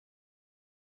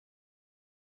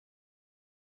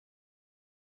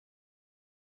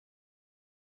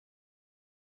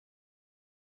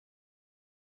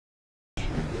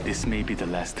This may be the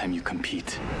last time you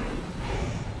compete.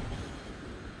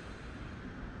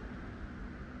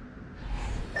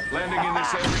 Landing in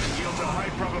this area yields a high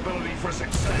probability for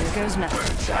success. Here goes nothing.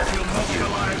 I feel nothing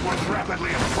alive was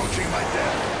rapidly approaching my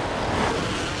death.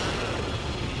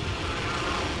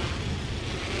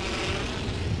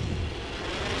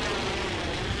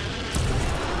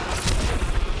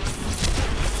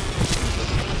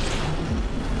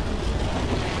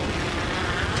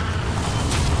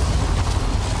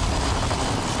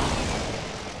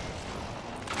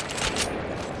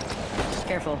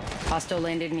 Careful. Hostile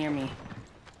landed near me.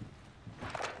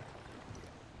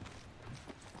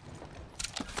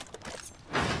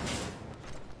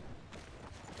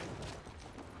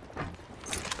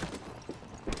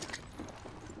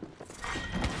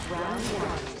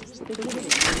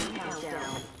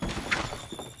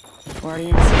 Already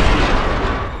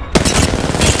inside.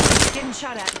 Getting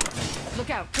shot at. Look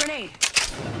out. Grenade.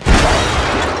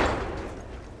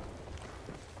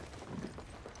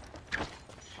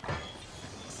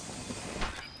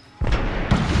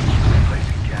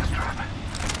 Placing gas trap.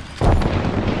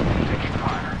 Taking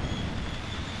fire.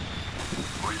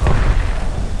 Reloading.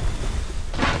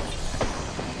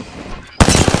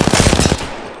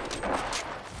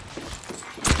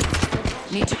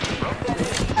 Need to...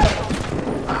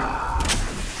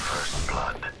 First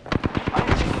blood. I'm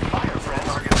taking fire, friend.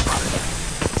 Target spotted.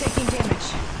 Taking damage.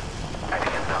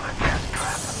 Adding another gas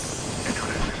trap.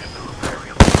 Introducing a new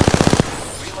variable.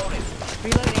 Reloading.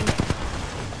 Reloading.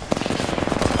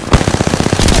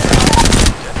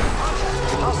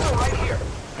 Hostile right here.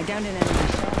 I downed an enemy.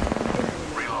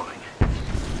 Reloading.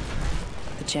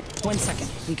 The chip. 1 second.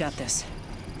 We got this.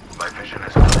 My vision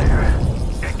is clear.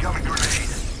 Incoming grenade.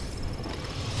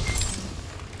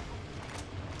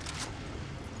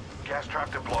 Gas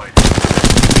trap deployed.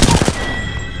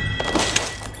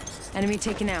 Enemy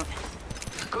taken out.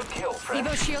 Good kill, friend.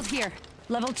 Evo shield here.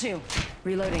 Level 2.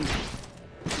 Reloading.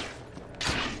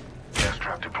 Gas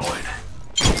trap deployed.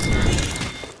 Taking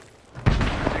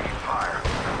fire.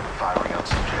 Firing on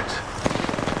subjects.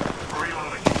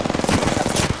 Reloading.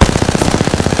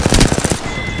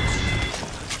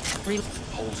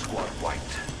 Whole squad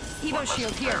wiped. Evo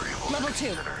shield here. Level 2.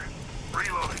 Consider.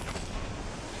 Reloading.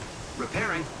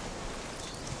 Repairing.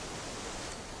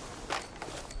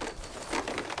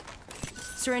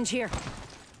 Syringe here.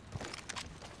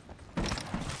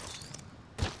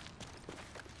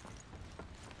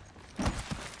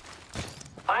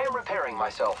 I am repairing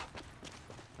myself.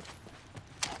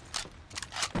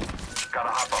 Gotta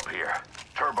hop up here.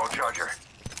 Turbocharger.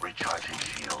 Recharging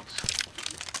shields.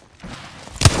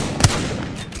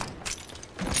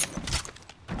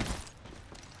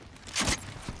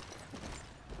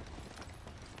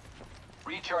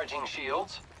 Recharging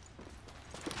shields.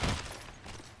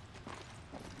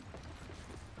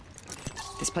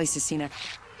 This place is seen.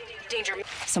 Danger.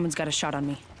 Someone's got a shot on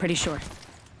me. Pretty sure.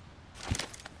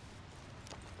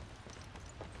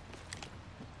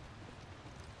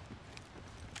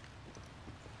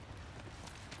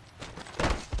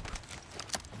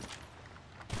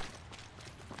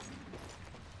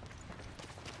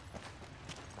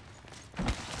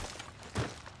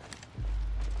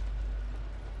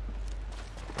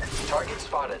 Target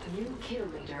spotted. New kill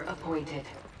leader appointed.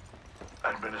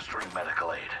 Administering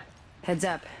medical aid. Heads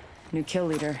up. New kill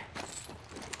leader.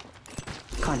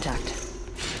 Contact.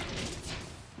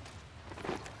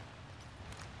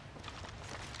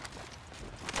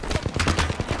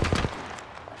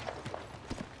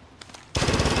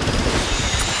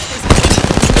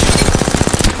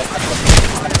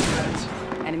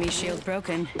 Enemy shield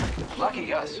broken.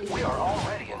 Lucky us. We are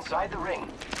already inside the ring.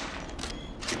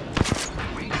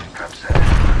 We have set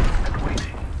and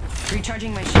waiting.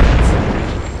 Recharging my shields.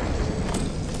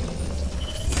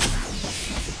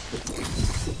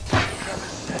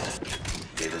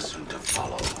 Data soon to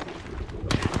follow.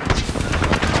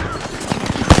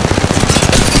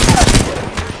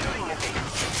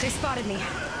 They spotted me.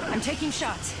 I'm taking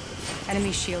shots.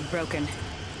 Enemy shield broken.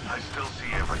 I still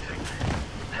see everything.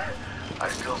 I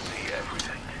still see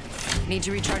everything. Need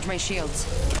to recharge my shields.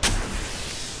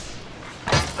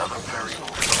 Another variable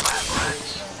for the lab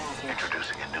rats.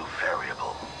 Introducing a new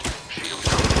variable. Shield.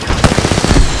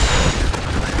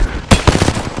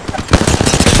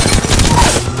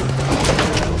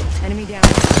 Enemy down.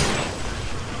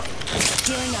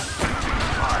 Healing up.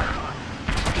 Fire.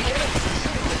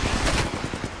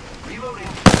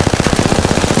 Reloading.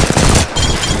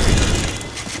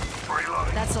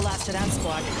 Reloading. That's the last of that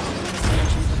squad.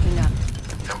 Situation's looking up.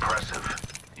 Impressive.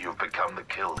 You've become the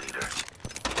kill leader.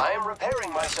 I am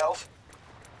repairing myself.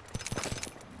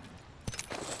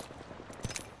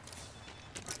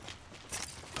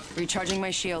 Recharging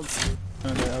my shields.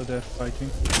 They're out there fighting.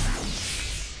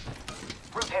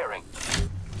 Repairing.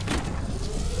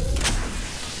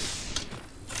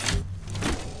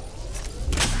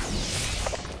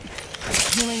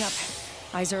 Healing up.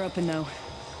 Eyes are open though.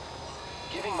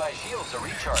 Giving my shields a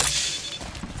recharge.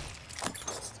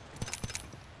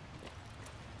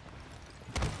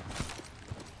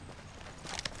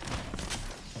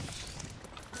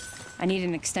 I need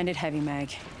an extended heavy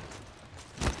mag.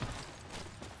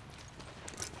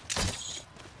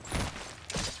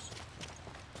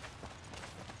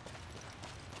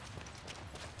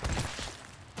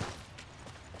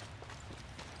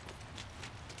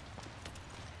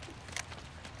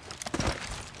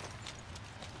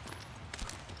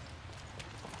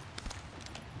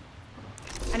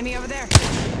 Enemy over there.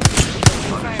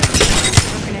 Fire.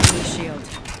 Broken enemy shield.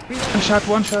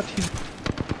 One shot. He's...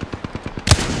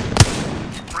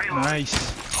 Nice.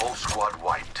 Whole squad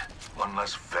wiped. One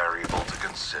less variable to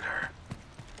consider.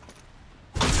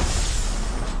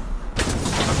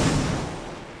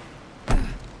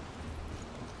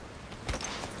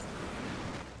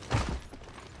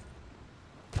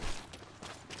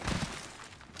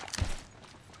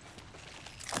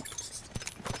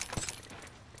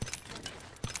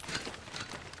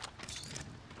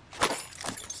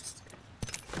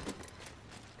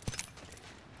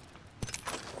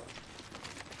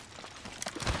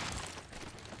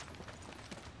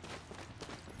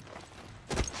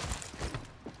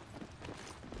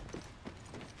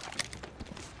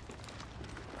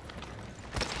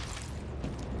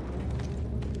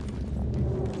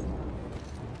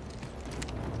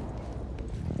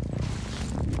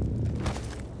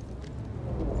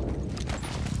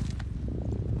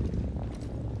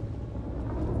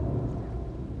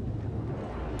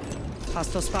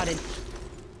 Hostile spotted.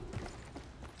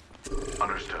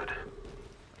 Understood.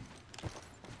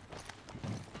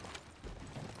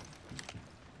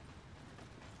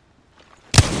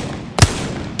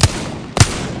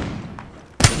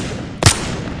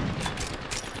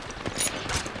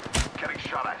 Getting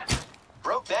shot at.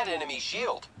 Broke that enemy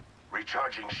shield.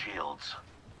 Recharging shields.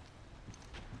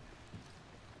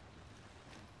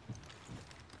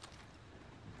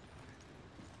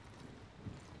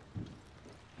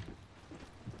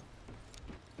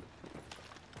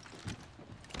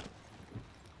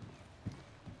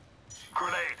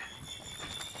 Grenade.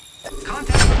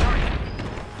 Contact the target.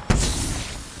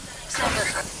 Sniper.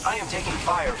 I am taking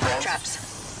fire, friends. Traps.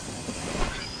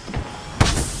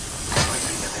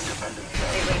 Placing an independent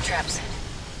Gateway traps.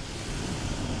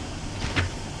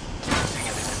 Placing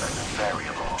an independent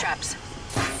variable. Traps.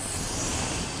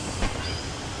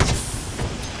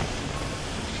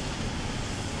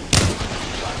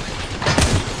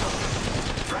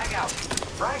 Frag out.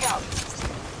 Frag out.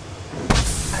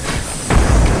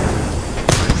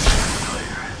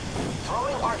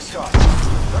 Throwing arc star.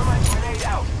 Thermite grenade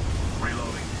out.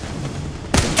 Reloading.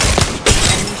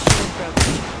 Enemy shield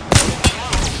broken.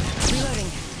 Reloading.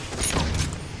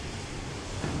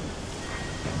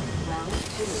 Round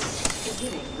 2.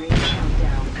 Beginning ring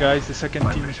countdown. Guys, the second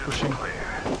My team is vision pushing. clear.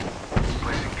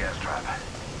 Placing gas trap.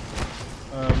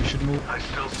 We should move. I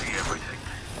still see everything.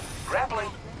 Grappling.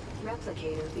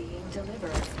 Replicator being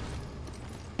delivered.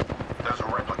 There's a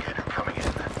replicator coming in.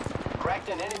 Cracked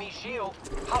an enemy shield.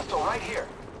 Hostile right here.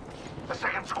 The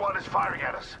second squad is firing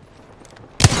at us.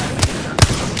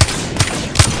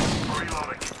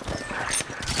 Reloading.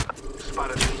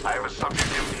 Spotted. I have a subject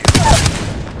in view.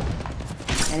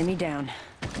 Enemy down.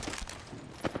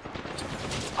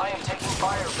 I am taking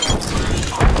fire, friends.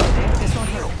 This won't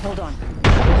hurt. Hold on.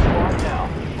 Squad down.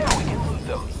 Now we can loot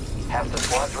them. Half the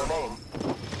squad remain.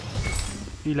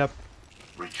 Heal up.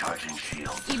 Recharging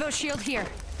shields. Evo shield here.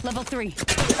 Level 3.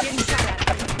 Getting shot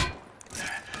at.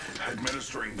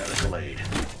 Administering medical aid.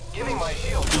 Giving my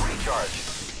shield to recharge.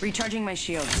 Recharging my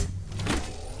shields.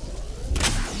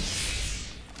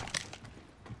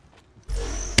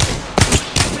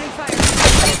 Opening fire.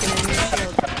 Broken enemy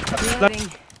shield. Reloading.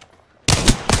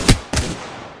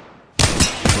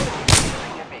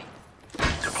 Shooting at me.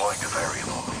 Deploying a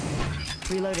variable.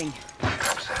 Reloading.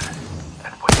 Trap set.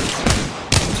 And wait.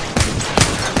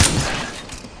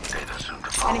 Data soon to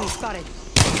follow. Enemy spotted.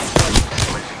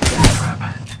 Placing gas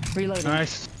trap. Reloading.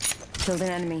 Nice. Killed an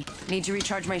enemy. Need to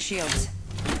recharge my shields.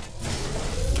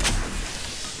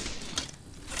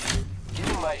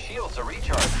 Giving my shields a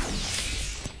recharge.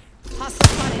 Hostile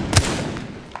spotted.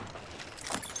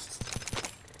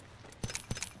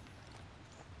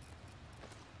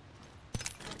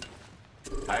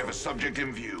 I have a subject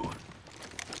in view.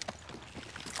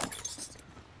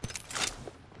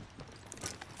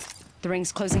 The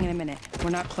ring's closing in a minute. We're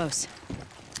not close.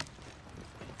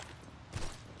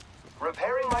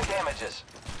 my damages.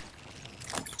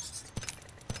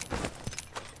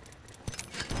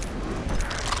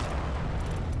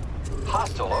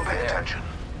 Hostile over Pay there. attention.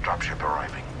 Dropship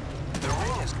arriving. The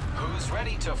ring is... Who's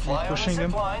ready to fly on the pushing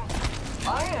them? zip line?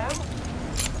 I am.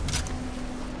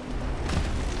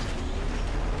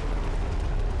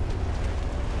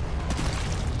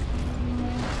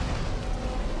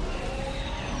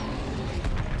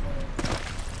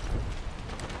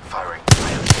 Firing. I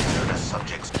have secured the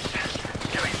subjects.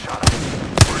 Getting shot up.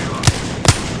 Reloading.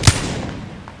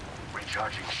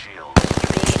 Recharging shield.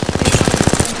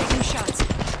 I'm taking shots.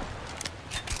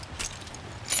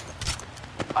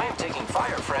 I am taking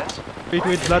fire, friends. Wait,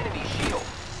 Cracked an blood. enemy shield.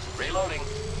 Reloading.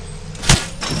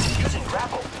 Using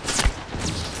grapple.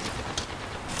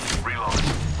 Reloading.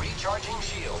 Recharging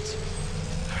shields.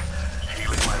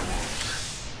 Healing my wounds.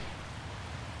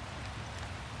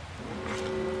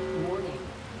 Warning.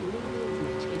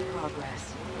 Movement in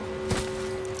progress.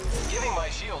 Giving my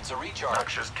shields a recharge.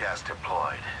 Noxious gas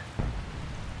deployed.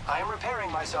 I am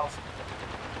repairing myself.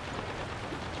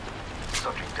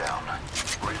 Subject down.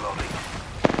 Reloading.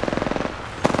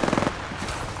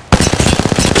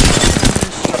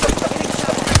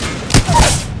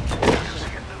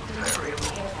 Using a new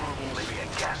variable. Leaving a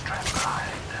gas trap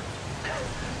behind.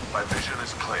 My vision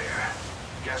is clear.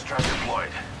 Gas trap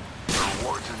deployed. The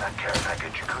rewards in that care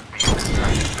package could be a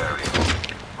distracted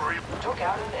variable. Took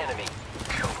out an enemy.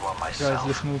 Killed one Guys, myself.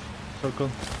 let's move. Circle.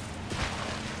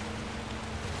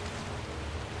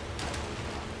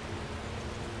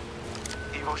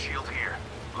 Evo shield here.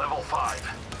 Level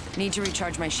 5. Need to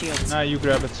recharge my shields. Nah, you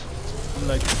grab it.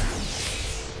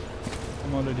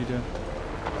 I'm already there.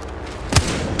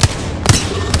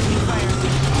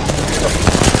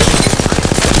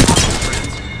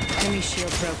 Enemy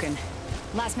shield broken.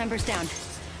 Last member's down.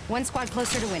 One squad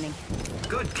closer to winning.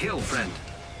 Good kill, friend.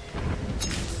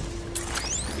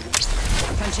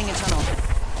 Punching a tunnel.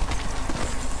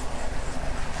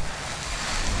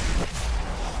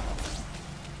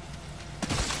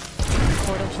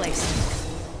 Portal placed.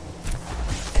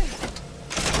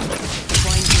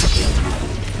 Deploying heat shield.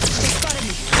 They spotted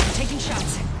me. I'm taking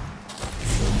shots.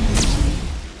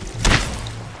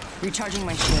 Recharging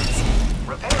my shields.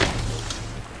 Repairing.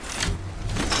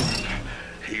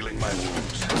 Healing my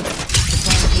wounds.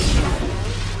 Deploying heat shield.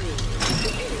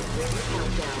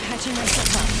 Patching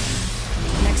myself up.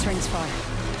 Next ring's far.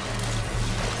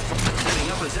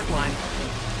 Setting up a zip line.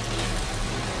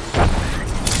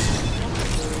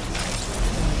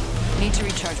 Need to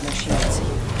recharge my shields.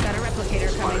 Got a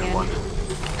replicator coming Spotted one. in.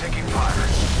 Taking fire.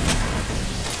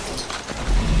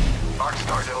 Arc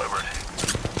star delivered.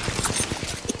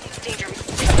 Danger.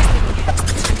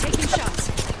 I'm taking shots.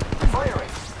 Firing.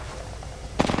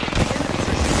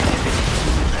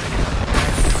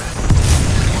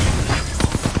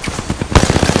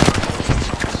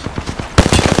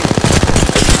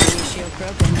 Enemy shield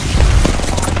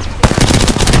broken.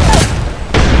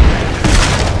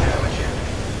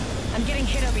 I'm getting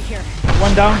hit over here.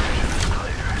 One down.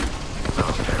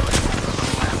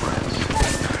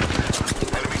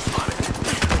 Enemy spotted.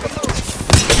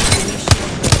 Enemy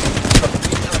shield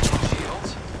Shields.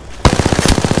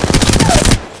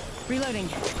 broken. Reloading.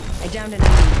 I downed an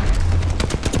enemy.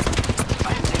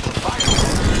 I am taking fire.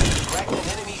 Cracked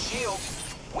an enemy shield.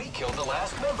 We killed the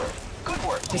last member. Good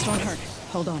work. This won't hurt.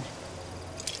 Hold on.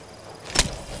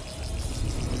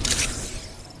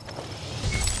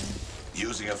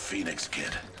 Using a Phoenix kit.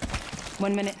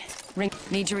 1 minute. Ring.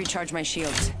 Need to recharge my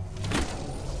shields.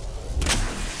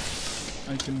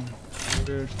 I can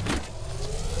hear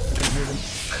them.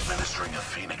 Administering a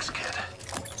Phoenix kit.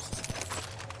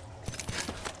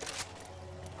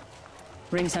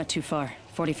 Ring's not too far.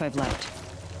 45 left.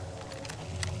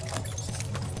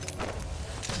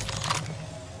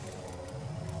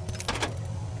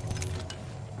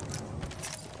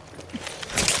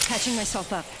 Patching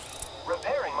myself up.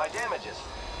 Repairing my damages.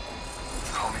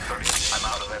 Only 30.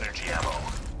 I'm out of energy ammo.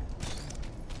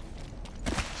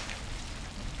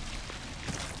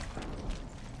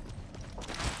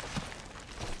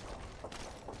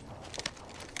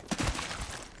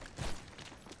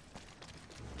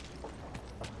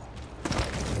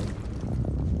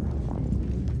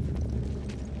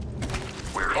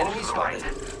 We're close Enemy to the right.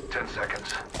 spotted. 10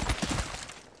 seconds.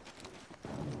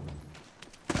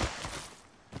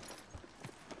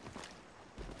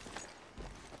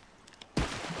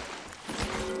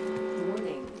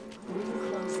 Warning.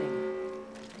 Ring closing.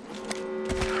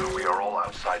 We are all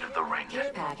outside of the ring.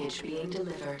 Care package being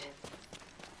delivered.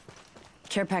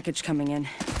 Care package coming in.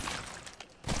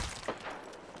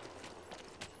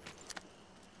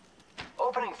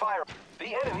 Opening fire.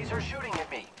 The enemies are shooting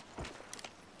at me.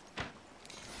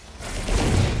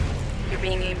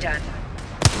 being aimed at.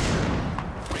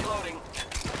 Reloading.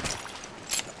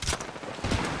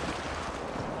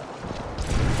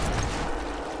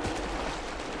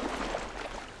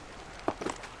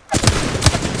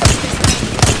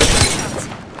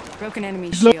 Broken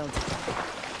enemy shield.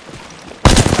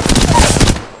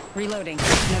 Reloading.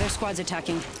 Another squad's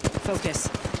attacking. Focus.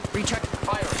 Recharge.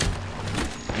 Fire.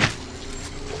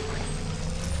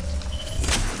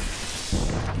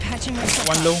 Patching myself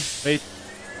One up. low. Wait.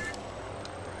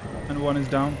 And one is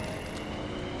down.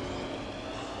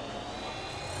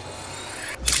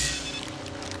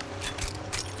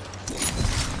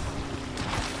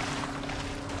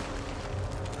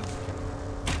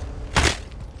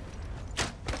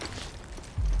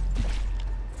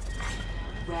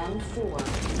 Round 4.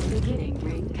 Beginning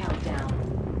ring countdown.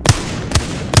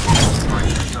 Find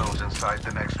yourselves inside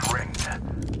the next ring.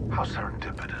 How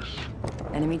serendipitous.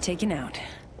 Enemy taken out.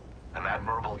 An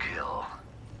admirable kill.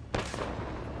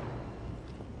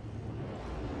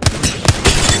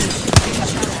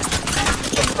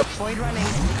 Void running.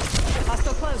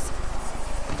 Hostile close.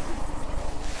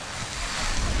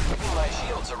 Giving my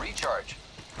shields a recharge.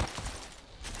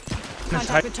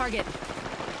 Contact with target.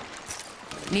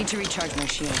 Need to recharge my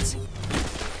shields.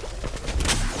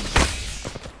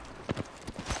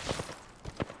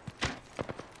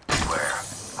 Beware.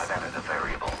 I've added a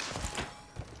variable.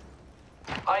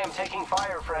 I am taking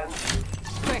fire, friends.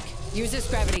 Quick, use this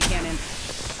gravity cannon.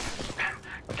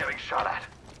 Getting shot at.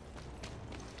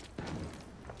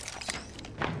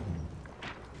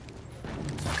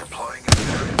 Deploying a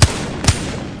variable.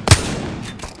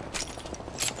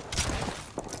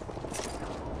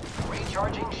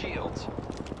 Recharging shields.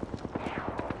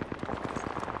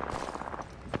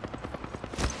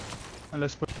 And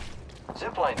let's put.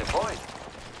 Zipline deployed.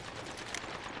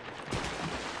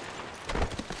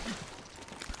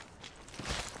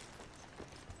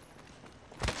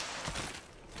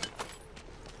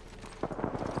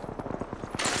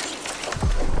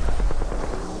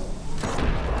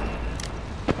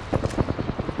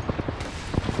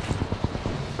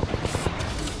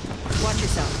 Watch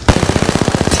yourself.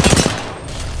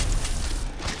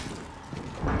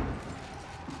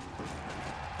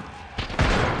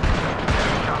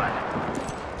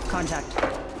 Contact.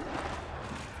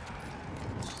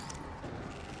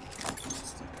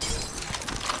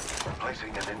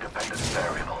 Placing an independent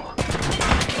variable.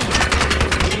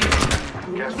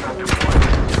 Gas trap deployed.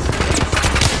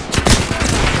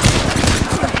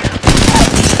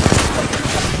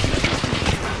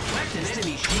 Collect an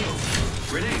enemy shield.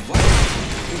 Grenade, what?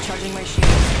 Recharging my shields.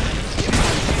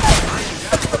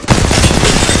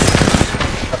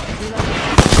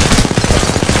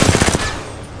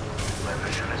 My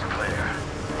vision is clear.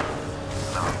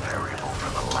 Another variable for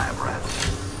the lab rats.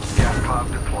 Gas cloud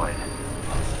deployed.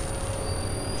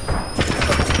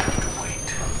 Have to wait.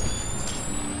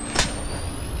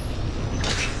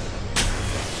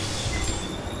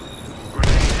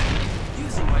 Grenade.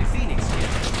 Using my Phoenix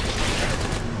kit.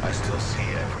 I still see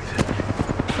everything.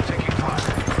 Taking fire.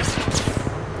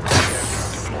 Gas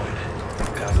trap deployed.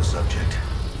 Down the subject.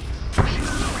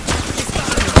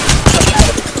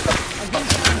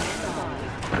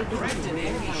 Cracked an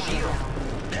enemy shield.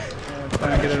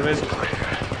 Trying to get a risk.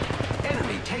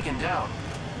 Enemy taken down.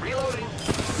 Reloading.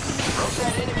 Broke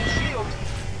that enemy shield.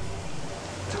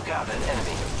 Took out an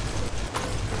enemy.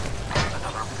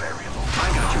 Another variable. I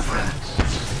got you, friends.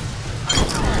 I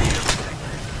still see everything.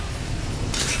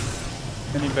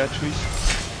 Any batteries?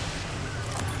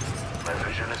 My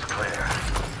vision is clear.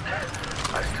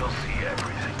 I still see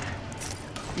everything.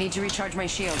 Need to recharge my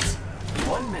shields.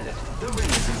 1 minute. The ring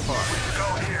isn't far. Let's go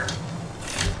here.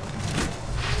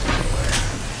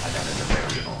 I got in the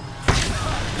variable.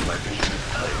 My vision is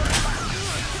clear.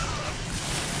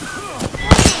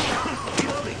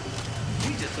 Reloading.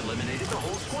 We just eliminated the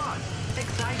whole squad.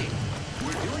 Exciting.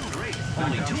 We're doing great.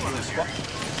 Only 2 of us here.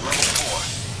 Level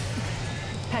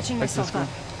 4. Patching That's myself this up.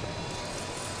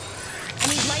 I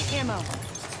need light ammo.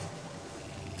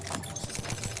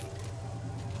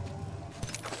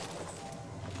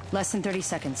 Less than 30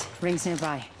 seconds. Rings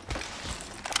nearby.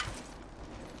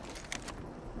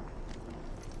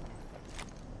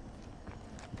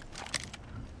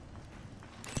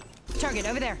 Target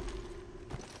over there.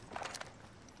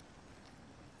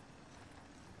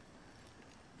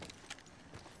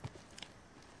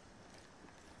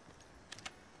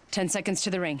 Ten seconds to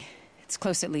the ring. It's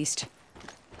close at least.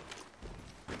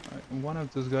 One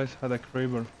of those guys had a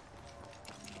Kraber.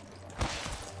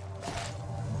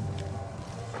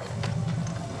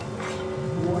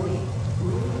 Warning.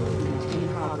 Ring movement in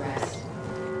progress.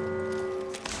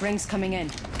 Rings coming in.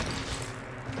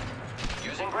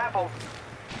 Using grapple.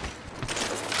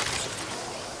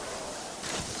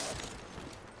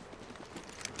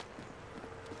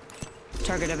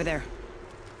 Target over there.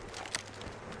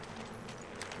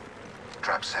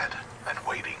 Trap set and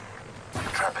waiting. The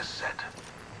trap is set.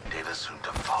 Data soon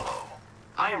to follow.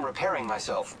 I am repairing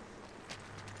myself.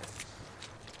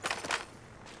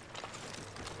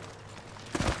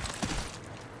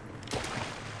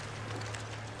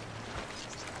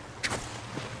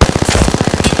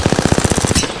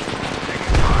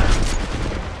 Taking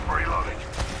fire. Reloading.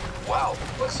 Wow,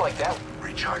 looks like that.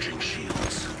 Recharging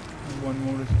shields. One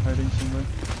more is hiding somewhere.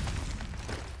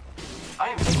 I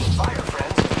am taking fire,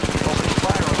 friends. Opening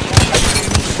fire on the enemy.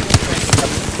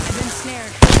 I've been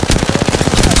snared.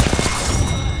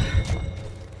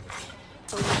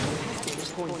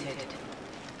 Appointed.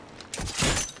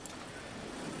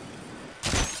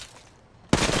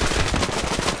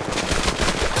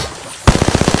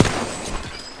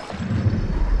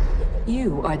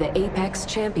 You are the Apex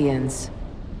Champions.